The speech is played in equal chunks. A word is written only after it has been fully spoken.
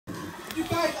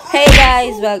Hey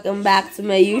guys, welcome back to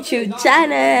my YouTube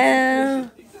channel.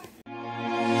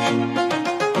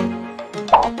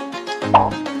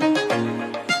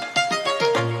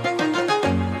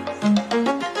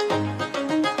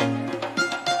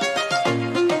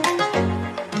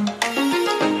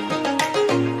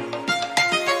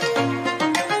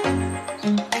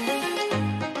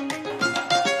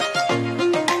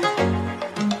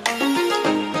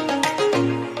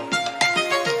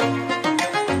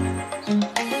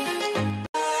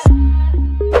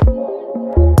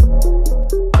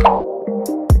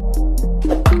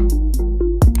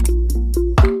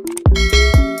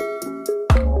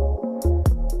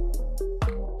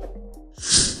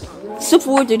 So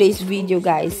for today's video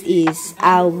guys is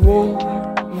I will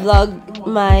vlog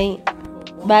my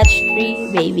batch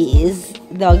 3 babies,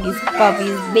 doggies,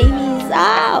 puppies, babies,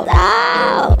 out.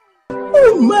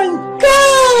 Oh my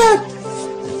god!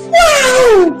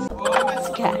 Wow!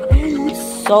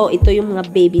 So ito yung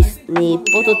mga babies ni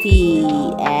PUTOT,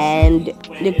 and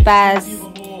the past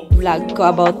vlog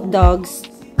ko about dogs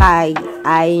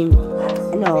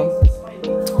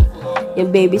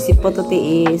yung baby si PUTOT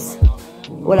is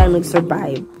walang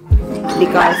nag-survive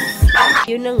because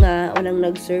yun na nga, walang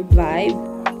nag-survive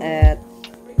at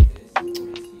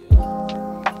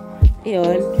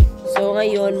yun. So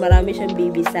ngayon marami siyang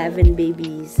baby, 7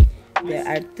 babies. There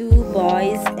are 2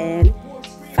 boys and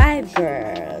 5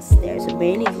 girls. There's so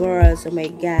many girls. Oh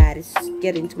my god, it's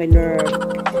getting to my nerve.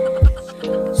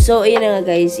 So ayun na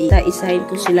nga guys, isa-isahin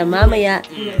ko sila mamaya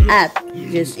at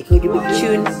just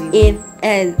tune in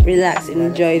and relax and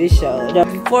enjoy the show. Now,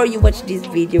 before you watch this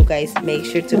video guys, make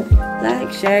sure to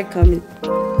like, share, comment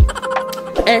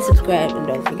and subscribe, and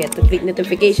don't forget to click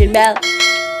notification bell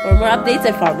for more updates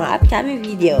and for more upcoming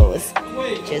videos.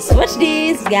 Just watch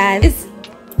this guys.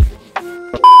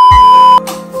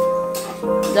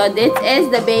 So this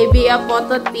is the baby of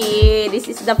PUTOT. This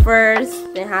is the first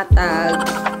hatag.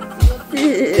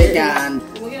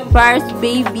 First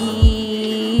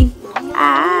baby.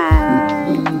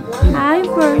 Hi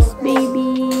first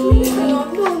baby.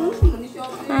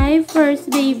 Hi first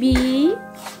baby.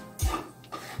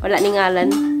 Wala ning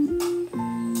ngalan.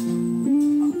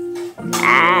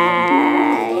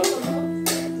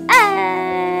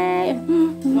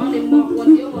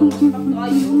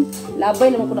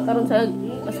 Labay naman ko na karon sa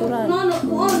basuran.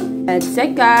 And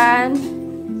second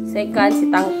si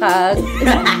Tangkag.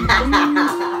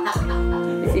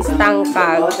 This is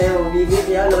Tangkag.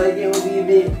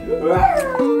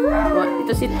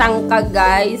 Ito si Tangkag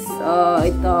guys.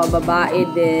 Ito babae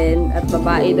din, at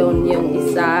babae doon yung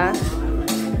isa.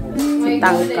 Si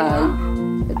Tangkag.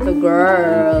 Ito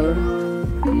girl.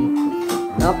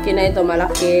 Okay na ito,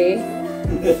 malaki.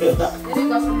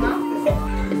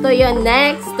 Ito yung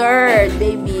next, third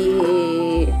baby.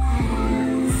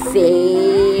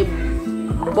 Same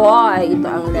boy. Ito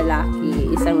ang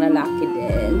lalaki. Isang lalaki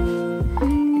din.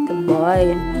 Ito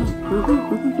boy.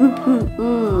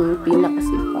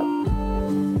 Pinakasipat.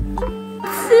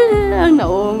 Ang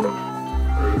naong.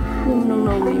 Yung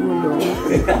naong mo doon.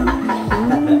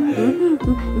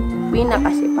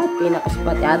 Pinakasipat.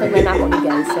 Atag na ako ni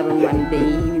Ganser on Monday.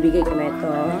 Ibigay ko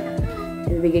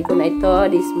na ito.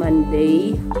 This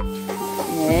Monday.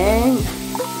 And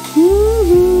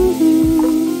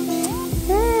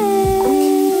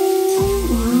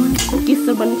kiss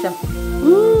na ba na siya?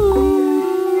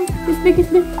 Kiss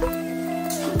me.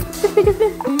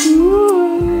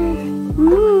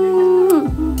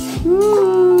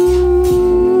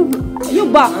 Ayaw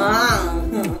ba?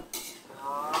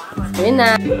 Ayan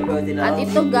na. At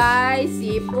ito guys,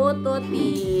 si PUTOT.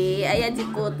 Ayan si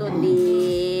PUTOT.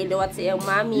 Luwat sa iyong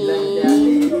mami.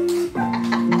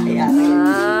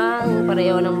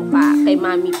 Pareho ng mukha kay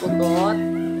Mami PUTOT.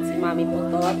 Si Mami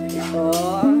PUTOT. Ito,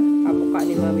 kamukha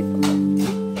ni Mami PUTOT.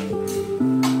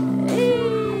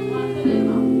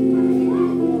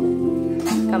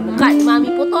 Kamukha ni Mami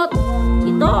PUTOT.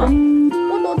 Ito,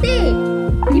 PUTOT.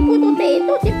 Si PUTOT.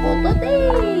 Ito, si PUTOT.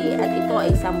 At ito ay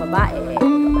isang babae.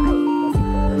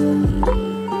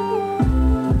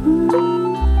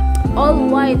 All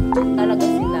white talaga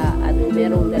sila. At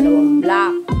merong dalawang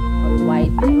black. All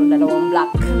white, merong dalawang black.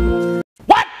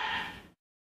 What?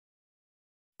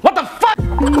 What the fuck?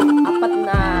 4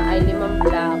 na ay 5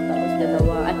 black, tapos 2.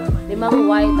 5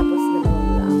 white, tapos 2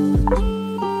 black.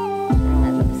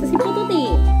 Tapos si PUTOT.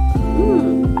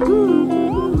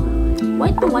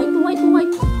 White to white.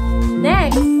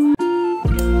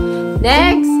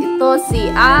 Next, ito si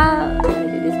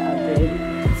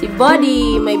si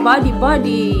Body, my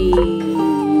body.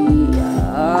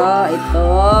 Ito.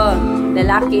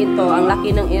 Lalaki ito. Ang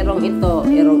laki ng irong ito.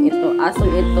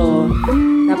 asong ito.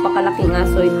 Napakalaking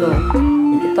aso ito.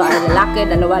 Ito ay lalaki.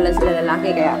 Dalawa lang sila lalaki.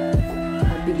 Kaya,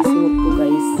 bigisingot ko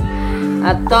guys.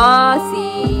 At to, si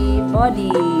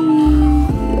Body.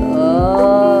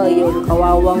 Oh, yung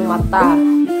kawawang mata.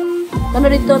 Ano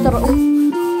dito? Taro.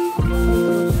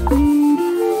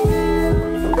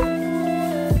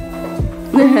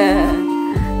 So,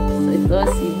 ito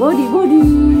si Body.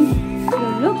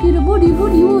 Lalaki na Body.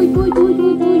 Uy.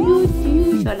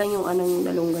 Siya lang yung yung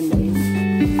dalunggan na yun.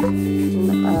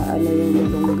 Yung yung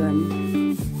dalunggan.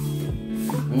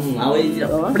 Away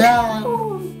sila.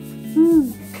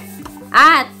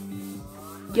 At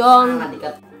yung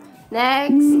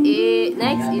next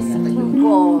is King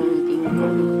Kong.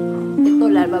 Ito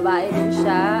lang, babae din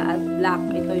siya. At black.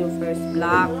 Ito yung first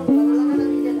black.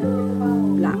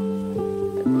 Black.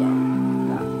 At yan.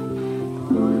 Black.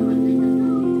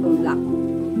 Itong black.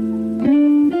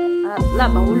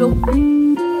 At mahulog.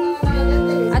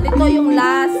 At ito yung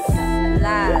last.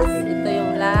 Ito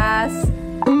yung last.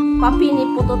 Papi ni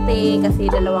PUTOT kasi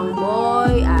dalawang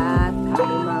boy at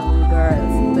 5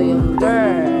 girls. Ito yung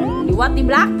girl. Liwat ni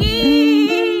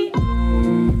Blackie!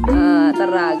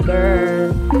 Tara,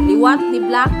 girl. Liwat ni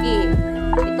Blackie.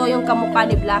 Ito yung kamukha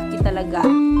ni Blackie talaga.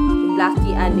 Si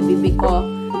Blackie ni bibi ko.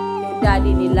 Yung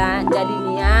daddy niya,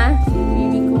 si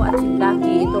bibi ko at si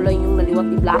Blackie. Ito lang yung naliwat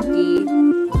ni Blackie.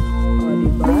 O,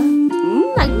 diba?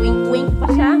 Nag-wink-wink pa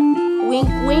siya.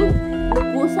 Wink-wink.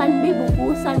 Bukusan, bi.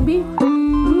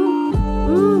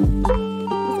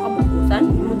 Gusto ka bukusan?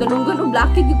 Dalunggan o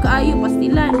Blackie, yung kaayo,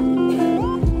 pastilan.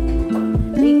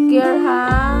 Take care, ha?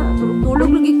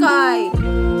 Tulog lagi kay.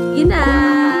 Yan na.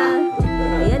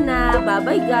 Ayan na.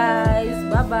 Bye-bye, guys.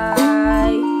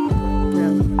 Bye-bye.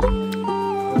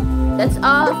 That's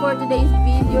all for today's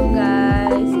video,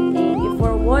 guys. Thank you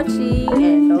for watching.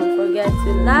 And don't forget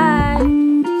to like,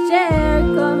 share,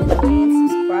 comment, and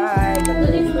subscribe. And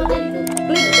don't forget to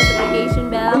click the notification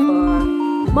bell for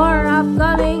more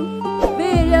upcoming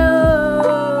videos.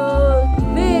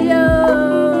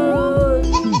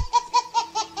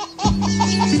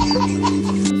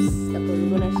 Natulog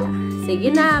ko na siya. Sige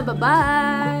na,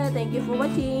 bye-bye. Thank you for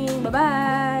watching.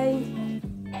 Bye-bye.